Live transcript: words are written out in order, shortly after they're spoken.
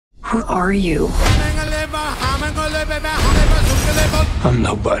Who are you? I'm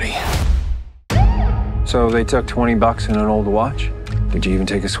nobody. So they took $20 and an old watch? Did you even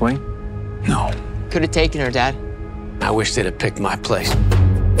take a swing? No. Could have taken her, Dad. I wish they'd have picked my place.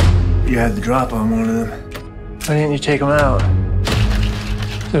 You had the drop on one of them. Why didn't you take them out?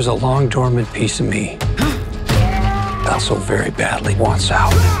 There's a long dormant piece of me that so very badly wants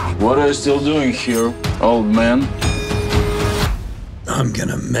out. What are you still doing here, old man? I'm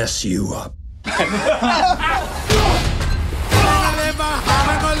gonna mess you up.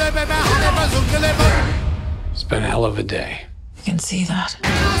 It's been a hell of a day. I can see that.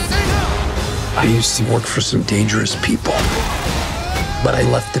 I used to work for some dangerous people, but I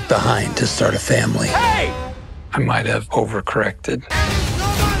left it behind to start a family. Hey! I might have overcorrected.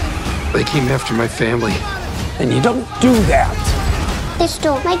 They came after my family, and you don't do that. They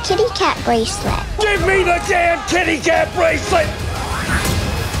stole my kitty cat bracelet. Give me the damn kitty cat bracelet!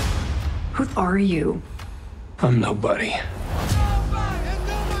 Who are you? I'm nobody.